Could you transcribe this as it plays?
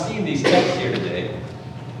seeing these texts here today,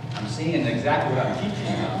 I'm seeing exactly what I'm teaching.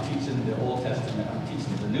 I'm teaching the Old Testament, I'm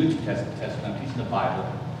teaching the New Testament, I'm teaching the Bible,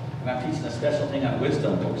 and I'm teaching a special thing on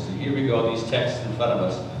wisdom books. And here we go, these texts in front of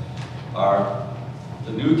us are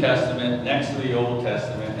the New Testament next to the Old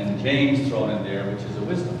Testament, and James thrown in there, which is a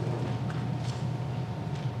wisdom book.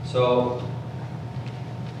 So,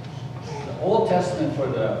 the Old Testament for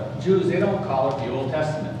the Jews, they don't call it the Old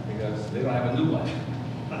Testament because they don't have a new one.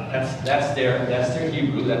 That's their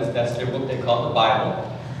Hebrew, that's their book, they call it the Bible.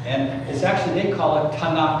 And it's actually, they call it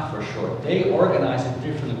TaNaK for short. They organize it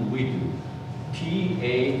differently than we do.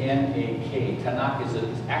 T-A-N-A-K. TaNaK is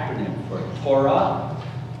an acronym for Torah,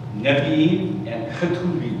 Nevi'im, and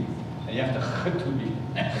Ketuvim. And you have to Ketuvim,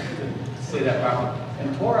 say that properly.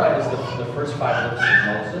 And Torah is the first 5 books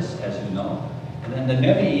of Moses, as you know. And then the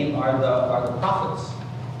Nevi'im are the prophets.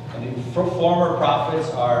 And the former prophets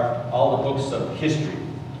are all the books of history.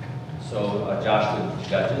 So Joshua,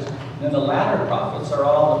 Judges. And then the latter prophets are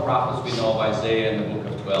all the prophets we know of, Isaiah and the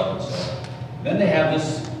book of 12 and so on. Then they have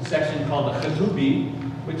this section called the Ketuvim,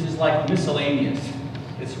 which is like miscellaneous.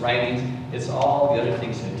 It's writings, it's all the other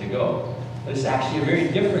things to go. But it's actually a very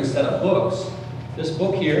different set of books. This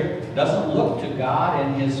book here doesn't look to God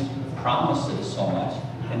and His promises so much,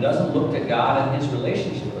 and doesn't look to God and His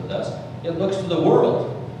relationship with us. It looks to the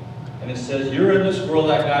world. And it says, you're in this world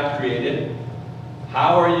that God created.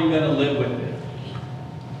 How are you going to live with it?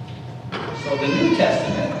 So the New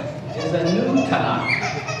Testament is a new TaNaK.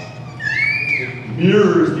 It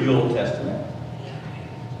mirrors the Old Testament.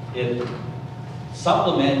 It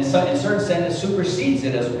supplements, in certain sense, it supersedes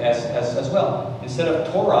it as well. Instead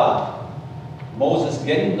of Torah, Moses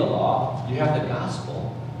getting the law, you have the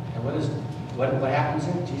gospel. And what happens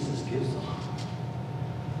here? Jesus gives the law.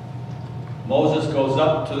 Moses goes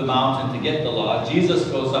up to the mountain to get the law. Jesus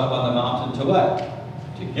goes up on the mountain to what?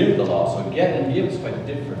 To give the law. So get and give is quite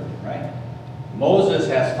different, right? Moses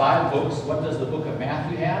has 5 books. What does the book of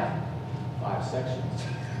Matthew have? 5 sections.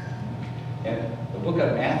 And the book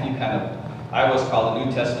of Matthew I always call the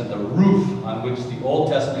New Testament the roof on which the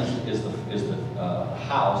Old Testament is the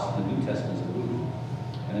house, and the New Testament is the roof.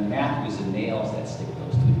 And in Matthew is the nails that stick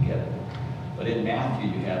those two together. But in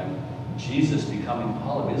Matthew you have Jesus becoming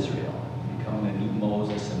all of Israel, becoming a new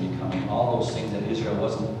Moses, and becoming all those things that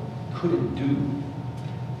Israel couldn't do.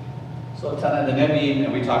 So the Nevi'im,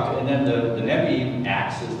 and we talked, and then the Nevi'im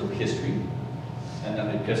acts as the history, and then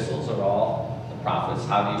the epistles are all the prophets.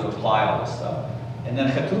 How do you apply all this stuff? And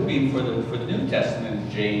then Ketuvim for the New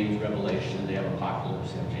Testament, James, Revelation, they have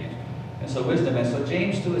Apocalypse, they have James. And so wisdom, and so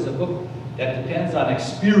James too is a book that depends on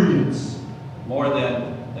experience more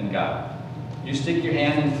than God. You stick your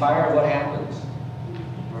hand in fire, what happens?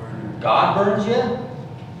 God burns you?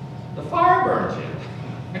 The fire burns you.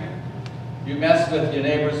 You mess with your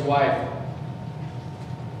neighbor's wife.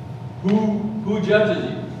 Who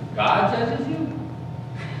judges you? God judges you?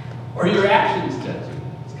 Or your actions judge you?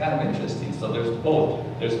 It's kind of interesting. So there's both.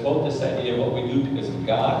 There's both this idea of what we do because of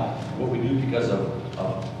God, and what we do because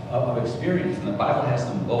of experience. And the Bible has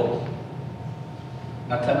them both.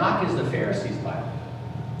 Now TaNaK is the Pharisees' Bible.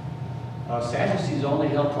 Sadducees only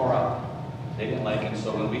held Torah. They didn't like it.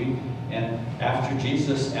 So and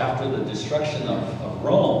after the destruction of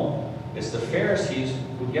Rome, it's the Pharisees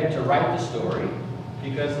who get to write the story,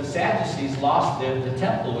 because the Sadducees lost the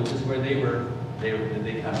temple, which is where they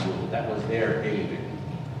kind of ruled. That was their baby.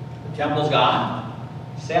 The temple's gone.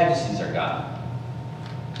 Sadducees are gone.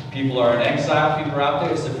 People are in exile. People are out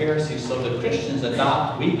there. It's the Pharisees. So the Christians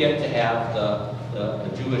adopt. We get to have the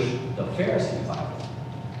Pharisee Bible.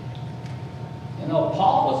 You know,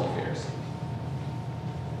 Paul was a Pharisee.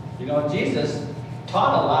 You know, Jesus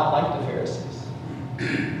taught a lot like the Pharisees.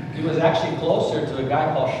 He was actually closer to a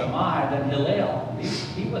guy called Shammai than Hillel.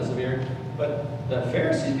 He was but the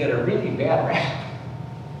Pharisees get a really bad rap.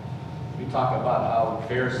 We talk about how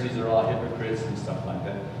Pharisees are all hypocrites and stuff like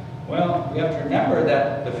that. Well, we have to remember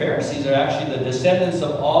that the Pharisees are actually the descendants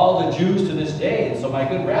of all the Jews to this day. And so my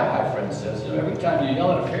good rabbi friend says, every time you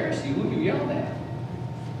yell at a Pharisee, who are you yelling at?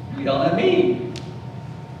 You're yelling at me.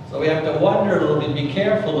 So we have to wonder a little bit, be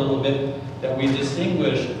careful a little bit, that we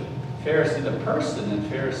distinguish Pharisee the person and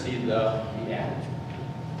Pharisee the attitude.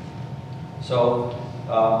 So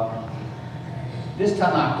this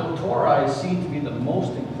TaNaK, the Torah, is seen to be the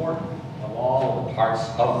most important of all the parts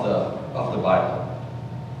of the Bible.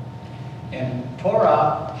 And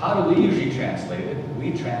Torah, how do we usually translate it?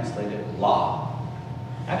 We translate it law.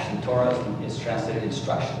 Actually, Torah is translated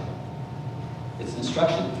instruction. It's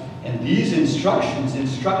instruction. And these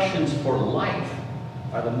instructions for life,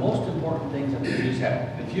 are the most important things that the Jews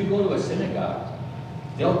have. If you go to a synagogue,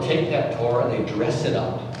 they'll take that Torah, they dress it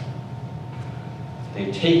up.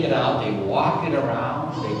 They take it out, they walk it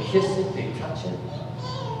around, they kiss it, they touch it.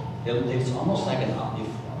 It's almost like if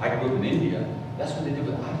I grew up in India, that's what they did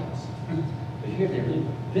with idols. But here they really,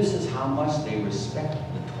 this is how much they respect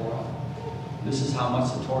the Torah. This is how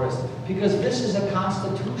much the Torah is, because this is a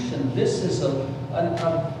constitution. This is a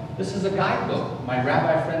guidebook. My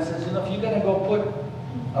rabbi friend says, if you're going to go put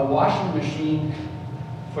a washing machine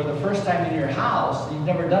for the first time in your house, you've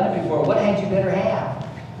never done it before, what had you better have?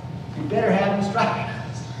 You better have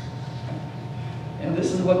instructions. And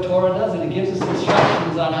this is what Torah does, and it gives us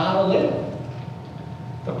instructions on how to live.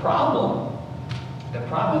 The problem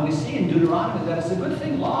we see in Deuteronomy is that it's a good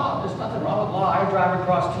thing, law. There's nothing wrong with law. I drive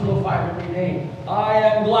across 205 every day. I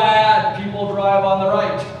am glad people drive on the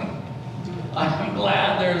right. I'm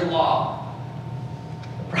glad there's law.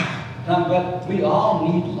 But we all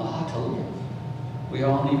need law to live. We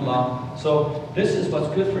all need law. So this is what's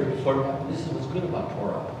good this is what's good about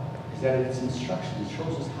Torah, is that it's instruction. It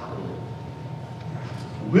shows us how to live.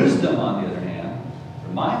 Wisdom, on the other hand,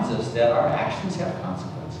 reminds us that our actions have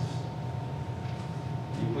consequences.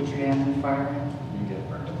 You put your hand in the fire, you get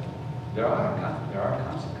burned. There are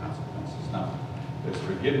consequences. Now, there's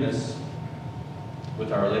forgiveness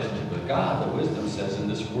with our relationship with God. The wisdom says, in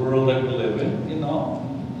this world that we live in, you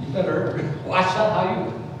better watch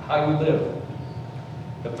out how you live.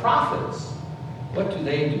 The prophets, what do?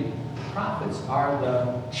 The prophets are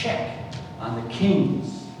the check on the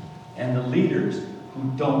kings and the leaders who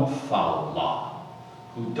don't follow law,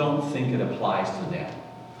 who don't think it applies to them,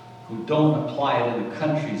 who don't apply it in the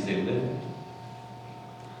countries they live in.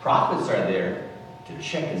 Prophets are there to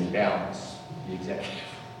check and balance the executive.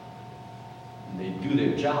 And they do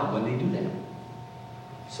their job when they do that.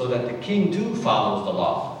 So that the king too follows the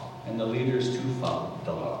law, and the leaders too follow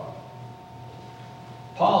the law.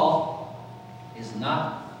 Paul is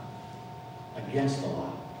not against the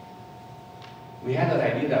law. We have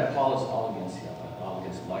that idea that Paul is all against the law.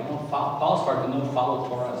 Paul's part did not follow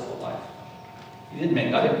Torah his whole life. He didn't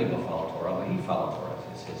make other people follow Torah, but he followed Torah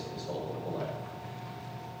his whole life.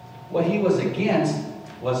 What he was against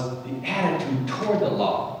was the attitude toward the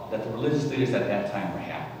law that the religious leaders at that time were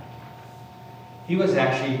having. He was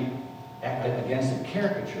actually against the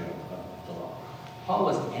caricature of the law. Paul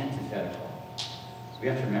was antithetical. We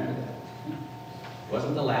have to remember that. It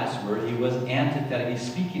wasn't the last word. He was antithetical. He's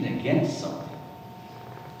speaking against something.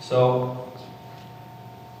 So,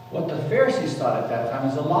 what the Pharisees thought at that time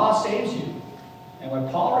is the law saves you. And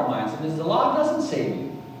what Paul reminds them is the law doesn't save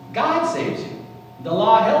you. God saves you. The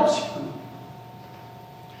law helps you.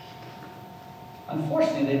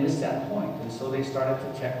 Unfortunately, they missed that point, and so they started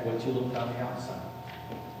to check what you looked on the outside.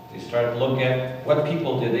 They started to look at what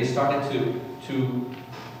people did. They started to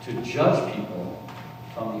judge people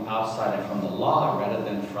from the outside and from the law rather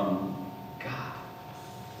than from God.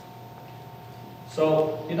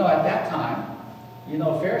 So, at that time,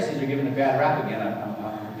 Pharisees are given a bad rap again.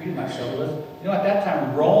 I'm repeating myself. At that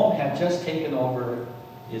time, Rome had just taken over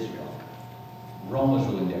Israel. Rome was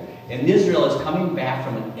ruling there. And Israel is coming back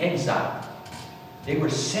from an exile. They were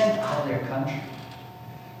sent out of their country.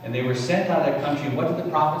 And they were sent out of their country. And what did the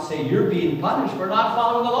prophet say? You're being punished for not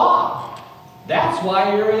following the law. That's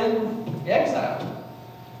why you're in exile.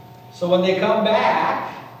 So when they come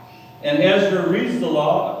back, and Ezra reads the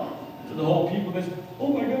law to the whole people, they say,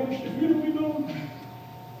 oh my gosh, if we only know.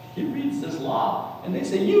 He reads this law. And they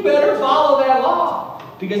say, you better follow that law.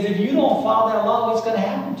 Because if you don't follow that law, what's going to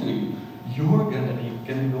happen to you? You're going to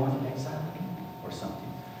go into exile again or something.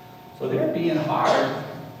 So they're being hard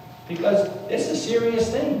because it's a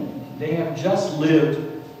serious thing. They have just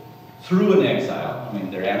lived through an exile,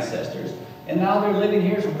 their ancestors, and now they're living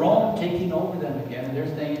here. Rome taking over them again, and they're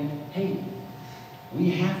saying, hey,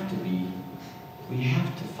 we have to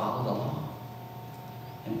follow the law.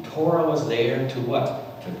 And Torah was there to what?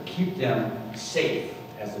 To keep them safe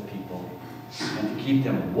as a people and to keep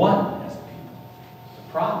them one as a people. The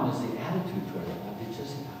problem is the attitude toward it. It's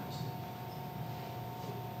just the opposite.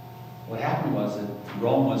 What happened was that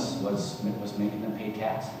Rome was making them pay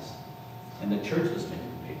taxes, and the church was making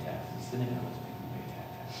them pay taxes. The synagogue was making them pay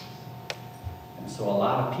taxes, and so a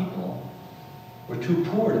lot of people were too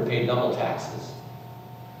poor to pay double taxes.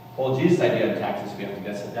 Well, Jesus' idea of taxes,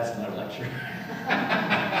 that's another lecture.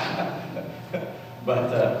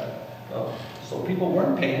 But so people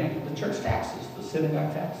weren't paying the church taxes, the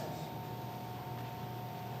synagogue taxes.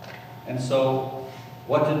 And so,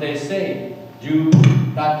 what did they say? You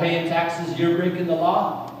not paying taxes, you're breaking the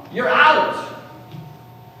law. You're out!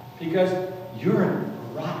 Because you're a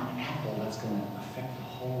rotten apple that's going to affect the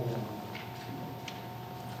whole people.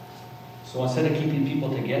 So instead of keeping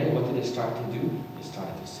people together, what did they start to do? They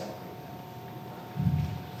started to separate them.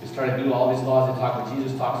 They started doing all these laws. They talk about,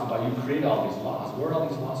 Jesus talks about, you create all these laws. Where all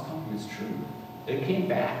these laws come from? It's true. They came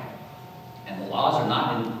back, and the laws are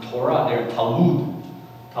not in Torah, they're in Talmud.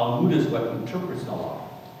 Talmud is what interprets the law.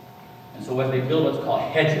 And so what they build what's called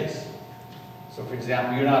hedges. So for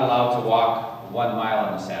example, you're not allowed to walk 1 mile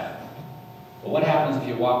on the Sabbath. But what happens if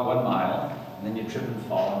you walk 1 mile, and then you trip and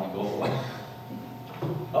fall, and you go away?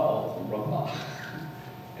 Uh-oh, you broke the law.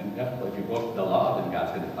 And if you broke the law, then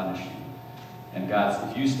God's going to punish you. And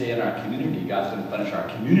if you stay in our community, God's going to punish our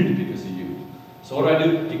community because of you. So what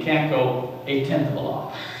do? You can't go 1/10 of a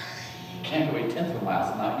law. You can't go 1/10 of a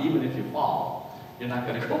mile. So now even if you fall, you're not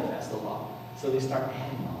going to go past the law. So they start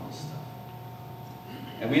adding all this stuff.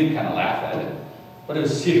 And we kind of laugh at it. But it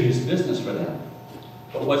was serious business for them.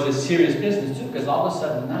 But was it serious business too? Because all of a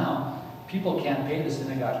sudden now, people can't pay the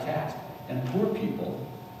synagogue tax. And poor people,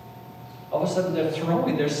 all of a sudden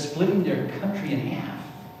they're splitting their country in half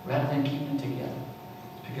rather than keeping it together.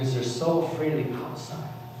 Because they're so afraid of the outside.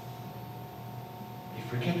 They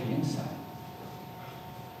forget the inside.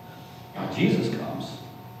 Now Jesus comes.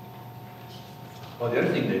 Well, the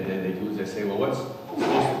other thing they do is they say, well, what's supposed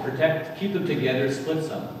to protect, keep them together, split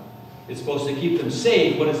some. It's supposed to keep them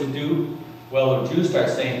safe. What does it do? Well, the Jews start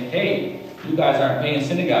saying, hey, you guys aren't paying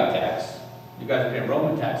synagogue tax. You guys are paying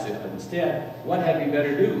Roman tax instead. What had we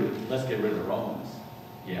better do? Let's get rid of the Romans.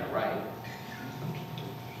 Yeah, right.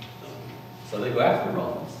 So they go after the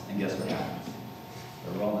Romans, and guess what happens?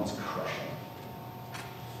 The Romans crush them.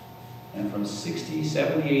 And from 60,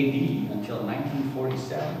 70 AD until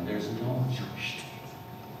 1947, there's no Jewish state.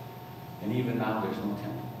 And even now, there's no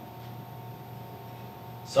temple.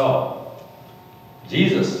 So,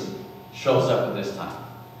 Jesus shows up at this time.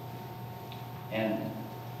 And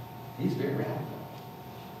he's very radical.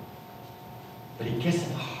 But he gets to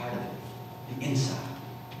the heart of it, the inside.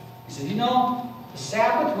 He said, you know, the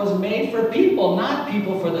Sabbath was made for people, not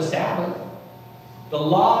people for the Sabbath. The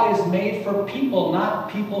law is made for people,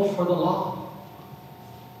 not people for the law.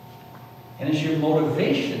 And it's your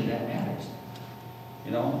motivation that matters.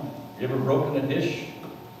 You know, you ever broken a dish?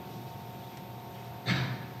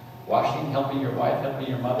 Washing, helping your wife, helping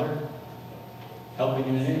your mother, helping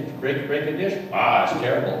you break a dish? Ah, it's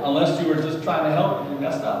terrible. Unless you were just trying to help and you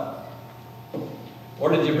messed up. Or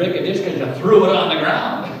did you break a dish because you threw it on the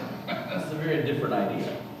ground? That's a very different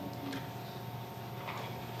idea.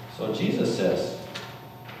 So Jesus says,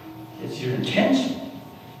 it's your intention.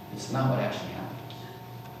 It's not what actually happens.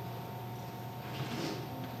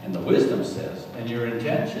 And the wisdom says, and your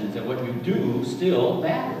intentions and what you do still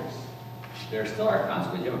matters. There still are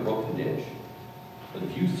consequences. You haven't broken the dish. But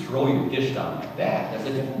if you throw your dish down like that, that's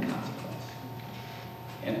a different consequence.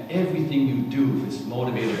 And everything you do, if it's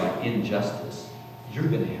motivated by injustice, you're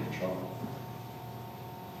going to have trouble.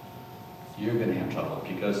 You're going to have trouble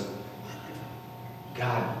because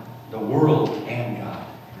God, the world and God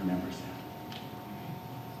remembers that.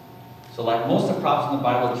 So like most of the prophets in the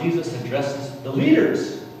Bible, Jesus addresses the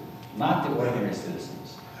leaders, not the ordinary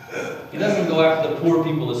citizens. He doesn't go after the poor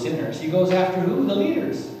people, the sinners. He goes after who? The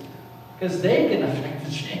leaders. Because they can affect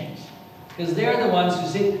the change. Because they're the ones who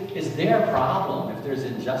see it's their problem if there's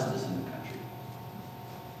injustice in the country.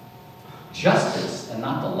 Justice and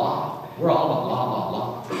not the law. We're all about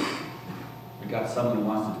law. We got someone who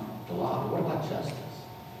wants the law, but what about justice?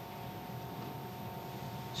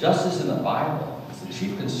 Justice in the Bible is the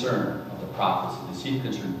chief concern of the prophets, the chief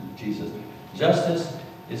concern of Jesus. Justice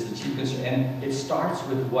is the chief concern, and it starts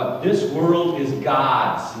with what? This world is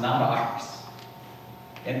God's, not ours.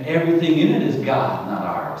 And everything in it is God, not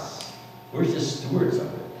ours. We're just stewards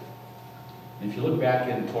of it. And if you look back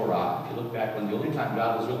in Torah, if you look back when the only time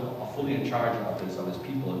God was fully in charge of his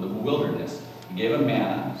people in the wilderness, he gave them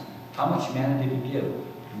manna. How much manna did he give?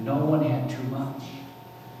 No one had too much,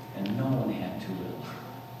 and no one had too little.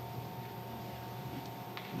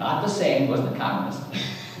 Not the same, wasn't a communist,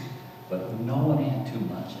 but no one had too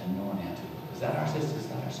much, and no one had too little. Is that our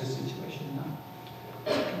situation?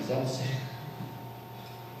 No. Is that the same?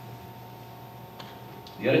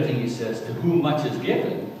 The other thing he says, to whom much is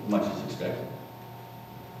given, much is expected.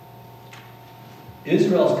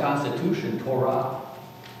 Israel's constitution, Torah,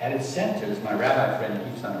 at its center, as my rabbi friend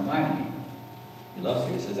keeps on reminding me, he loves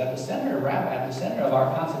it, he says, at the center of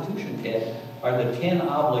our constitution, Ted, are the 10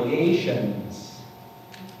 obligations.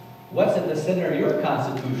 What's at the center of your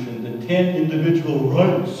constitution? The 10 individual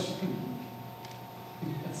rights.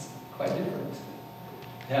 That's quite different.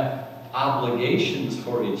 Yeah. Obligations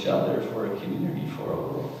for each other, for a community, for a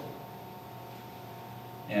world.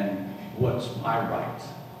 And what's my right?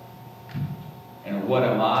 And what do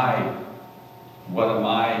I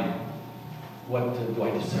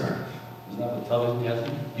deserve? Isn't that what television has?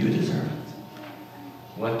 You deserve it.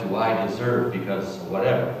 what do I deserve because of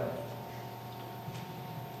whatever.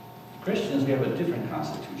 Christians, we have a different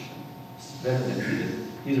constitution. It's better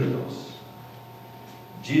than either of those.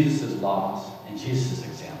 Jesus' laws and Jesus'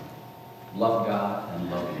 example. Love God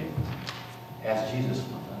and love neighbor. As Jesus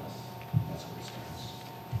loved us. That's where it starts.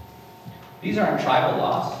 These aren't tribal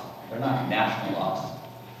laws. They're not national laws.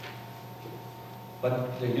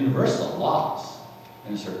 But they're universal laws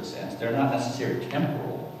in a certain sense. They're not necessarily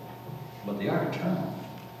temporal, but they are eternal.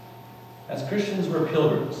 As Christians, we're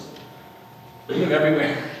pilgrims. We live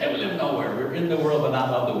everywhere and we live nowhere. We're in the world but not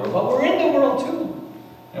of the world. But we're in the world too.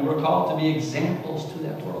 And we're called to be examples to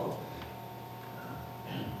that world.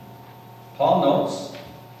 Paul notes,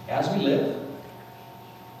 as we live,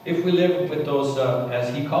 if we live with those,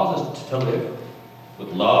 as he calls us to live,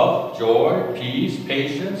 with love, joy, peace,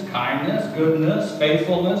 patience, kindness, goodness,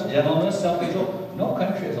 faithfulness, gentleness, self-control, no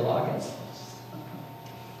country has a law against us.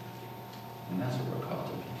 And that's what we're called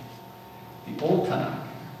to be. The old TaNaK,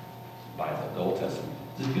 Bible, the Old Testament,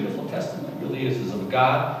 this beautiful testament really is of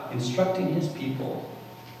God instructing his people.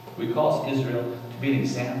 We call Israel to be an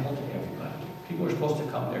example to everybody. People are supposed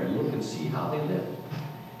to come there and look and see how they live.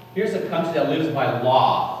 Here's a country that lives by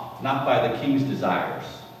law, not by the king's desires.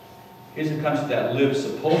 Here's a country that lives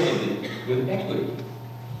supposedly with equity.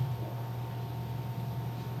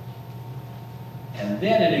 And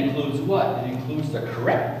then it includes what? It includes the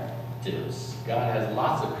correctives. God has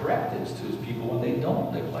lots of correctives to his people when they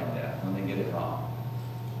don't live like that, when they get it wrong.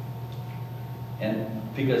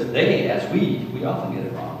 And because they, as we often get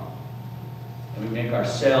it wrong. And we make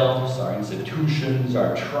ourselves, our institutions,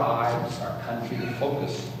 our tribes, our country the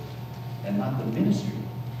focus, and not the ministry.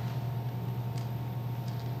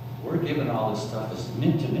 We're given all this stuff as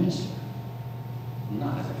meant to minister,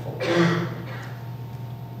 not as a focus.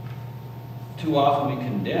 Too often we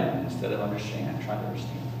condemn instead of try to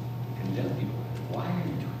understand. We condemn people. Why are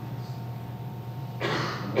you doing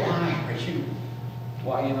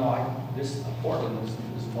this? Portland is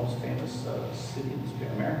the most famous city in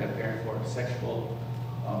America, apparently for sexual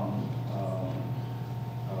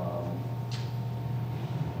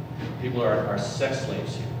people are sex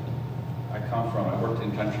slaves here. I worked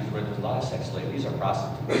in countries where there's a lot of sex slaves. These are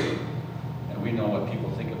prostitutes. And we know what people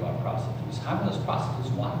think about prostitutes. How do those prostitutes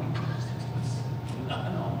want to be prostitutes?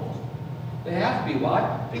 No. They have to be.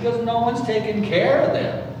 Why? Because no one's taking care of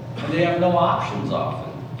them. And they have no options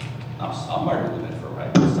often. Now, some are doing it for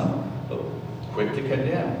right, some but quick to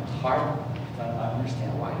condemn. Hard to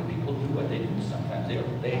understand why do people do what they do sometimes.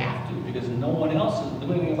 They have to, because no one else is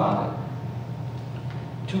doing anything about it.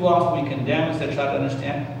 Too often we condemn instead of try to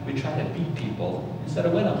understand. We try to beat people instead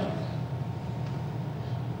of win them.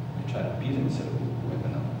 We try to beat them instead of winning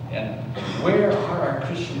them. And where are our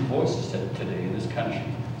Christian voices today in this country?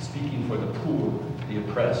 Speaking for the poor, the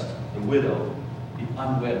oppressed, the widow, the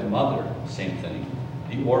unwed mother, same thing,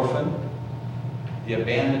 the orphan, the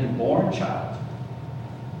abandoned born child.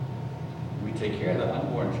 We take care of the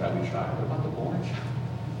unborn child, we try. What about the born child?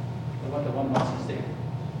 What about the one once he's there?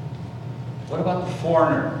 What about the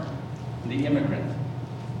foreigner, the immigrant?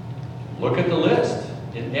 Look at the list.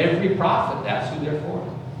 In every prophet, that's who they're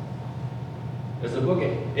for. There's a book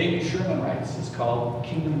Amy Sherman writes. It's called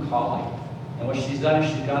Kingdom Calling. And what she's done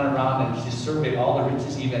is she's gone around and she's surveyed all the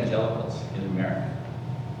richest evangelicals in America.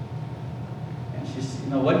 And she's,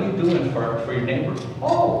 what are you doing for your neighbor?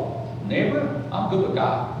 Oh, neighbor, I'm good with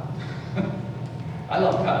God. I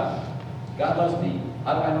love God. God loves me.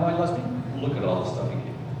 How do I know he loves me? Look at all the stuff he gave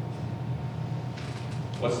me.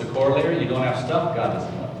 What's the corollary? You don't have stuff, God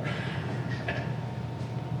doesn't love you.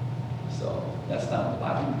 So that's not what the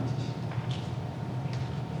Bible teaches.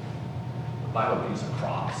 The Bible preaches a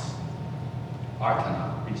cross. Our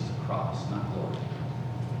TaNaK preaches a cross, not glory.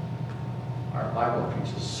 Our Bible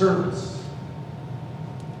preaches service,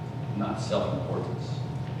 not self-importance.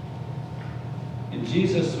 In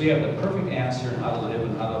Jesus, we have the perfect answer on how to live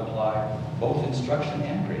and how to apply both instruction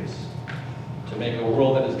and grace to make a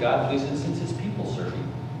world that is God-pleasing since his people serve you.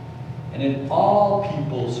 And in all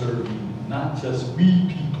people serve you, not just we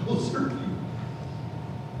people serve you.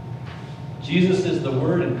 Jesus is the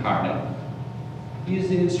Word incarnate. He's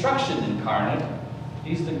the instruction incarnate.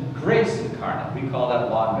 He's the grace incarnate. We call that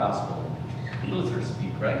law and gospel. Luther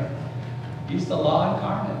speak, right? He's the law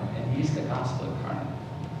incarnate, and he's the gospel incarnate.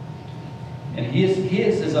 And his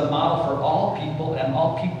is a model for all people and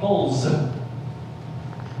all peoples.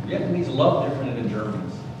 Vietnamese love different than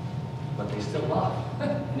Germans, but they still love.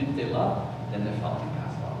 And if they love, then they're following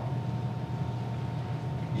God's law.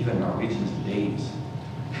 Even Norwegians and Danes.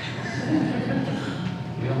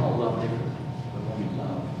 We all love differently, but when we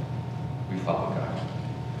love, we follow God.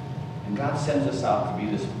 And God sends us out to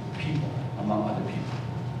be this people among other people.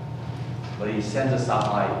 But he sends us out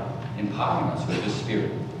by empowering us with his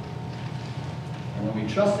Spirit. And when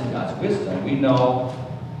we trust in God's wisdom, we know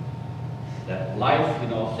that life,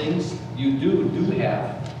 things you do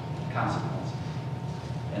have consequences.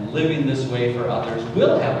 And living this way for others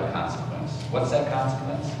will have a consequence. What's that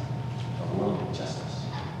consequence? A world of justice.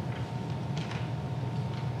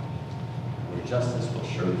 Where justice will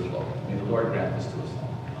surely flow. May the Lord grant this to us all.